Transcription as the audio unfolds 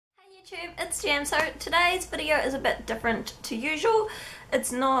YouTube, it's Jam. So today's video is a bit different to usual.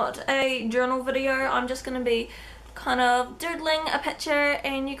 It's not a journal video. I'm just going to be kind of doodling a picture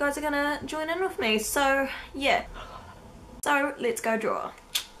and you guys are going to join in with me. So yeah, so let's go draw.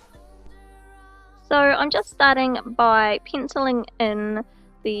 So I'm just starting by penciling in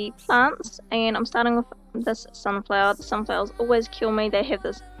the plants, and I'm starting with this sunflower. The sunflowers always kill me. They have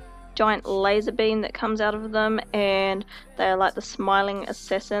this giant laser beam that comes out of them and they're like the smiling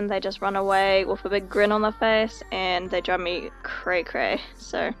assassin. They just run away with a big grin on their face and they drive me cray cray.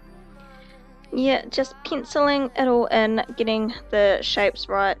 So yeah, just penciling it all in, getting the shapes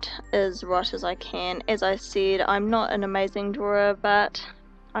right as I can. As I said, I'm not an amazing drawer, but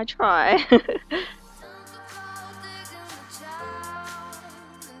I try.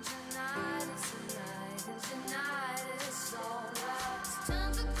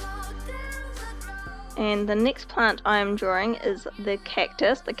 And the next plant I am drawing is the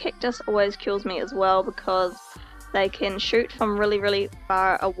cactus. The cactus always kills me as well because they can shoot from really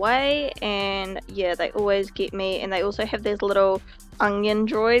far away, and yeah, they always get me. And they also have these little onion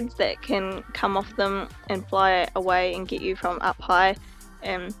droids that can come off them and fly away and get you from up high,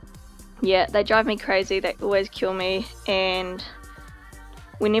 and yeah, they drive me crazy. They always kill me, and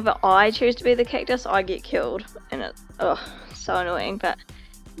whenever I choose to be the cactus I get killed, and it's so annoying. But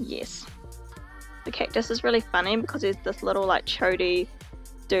yes, the cactus is really funny because he's this little like chody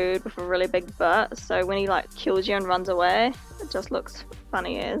dude with a really big butt, so when he like kills you and runs away, it just looks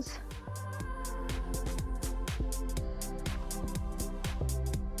funny as.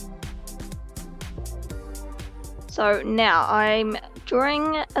 So now I'm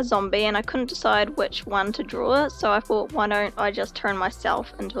drawing a zombie and I couldn't decide which one to draw, so I thought, why don't I just turn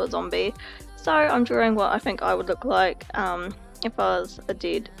myself into a zombie? So I'm drawing what I think I would look like if I was a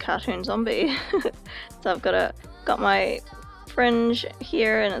dead cartoon zombie. So I've got my fringe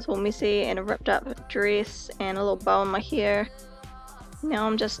here and it's all messy, and a ripped up dress and a little bow in my hair. Now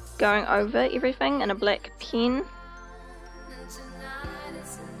I'm just going over everything in a black pen.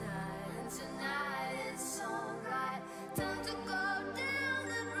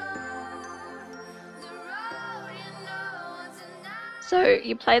 So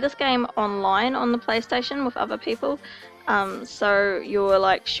you play this game online on the PlayStation with other people. So you're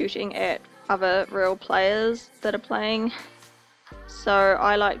like shooting at other real players that are playing. So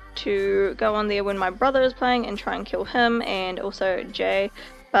I like to go on there when my brother is playing and try and kill him, and also Jay,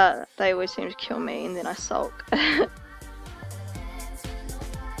 but they always seem to kill me and then I sulk. I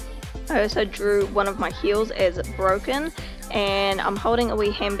also drew one of my heels as broken, and I'm holding a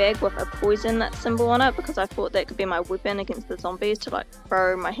wee handbag with a poison symbol on it because I thought that could be my weapon against the zombies, to like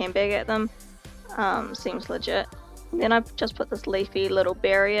throw my handbag at them. Seems legit. Then I just put this leafy little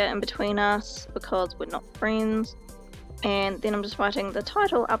barrier in between us because we're not friends. And then I'm just writing the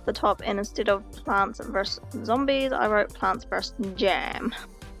title up the top, and instead of Plants vs Zombies I wrote Plants vs Jam.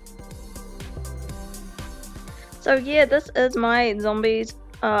 So yeah, this is my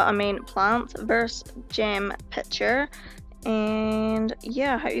Plants vs Jam picture. And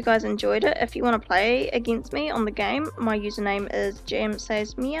yeah, I hope you guys enjoyed it. If you want to play against me on the game, my username is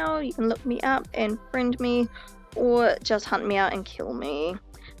JamSaysMeow. You can look me up and friend me, or just hunt me out and kill me.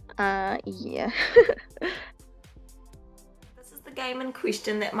 Yeah. This is the game in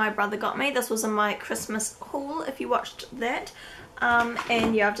question that my brother got me. This was in my Christmas haul, if you watched that.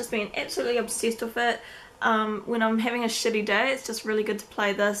 And yeah, I've just been absolutely obsessed with it. When I'm having a shitty day, it's just really good to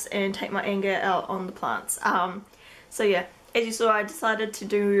play this and take my anger out on the plants. So yeah, as you saw, I decided to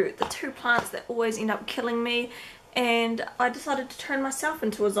do the two plants that always end up killing me, and I decided to turn myself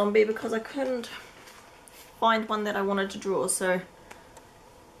into a zombie because I couldn't find one that I wanted to draw, so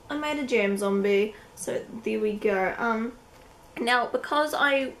I made a jam zombie. So there we go. Now because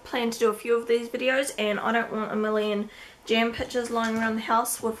I plan to do a few of these videos and I don't want a million jam pictures lying around the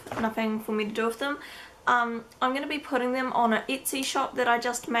house with nothing for me to do with them, I'm going to be putting them on an Etsy shop that I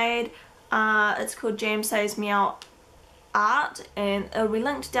just made. It's called JamSaysMeow Art, and it'll be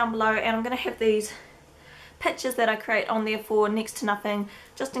linked down below, and I'm going to have these pictures that I create on there for next to nothing,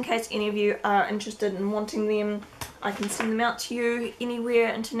 just in case any of you are interested in wanting them. I can send them out to you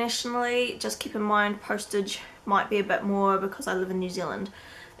anywhere internationally. Just keep in mind postage might be a bit more because I live in New Zealand.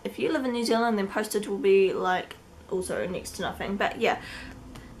 If you live in New Zealand, then postage will be like also next to nothing. But yeah,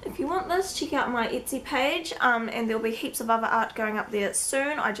 if you want this, check out my Etsy page, and there'll be heaps of other art going up there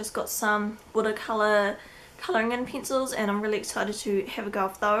soon. I just got some watercolor colouring in pencils and I'm really excited to have a go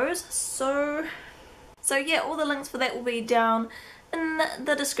of those. So yeah, all the links for that will be down in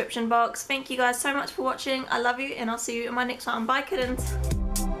the description box. Thank you guys so much for watching. I love you, and I'll see you in my next one. Bye kittens.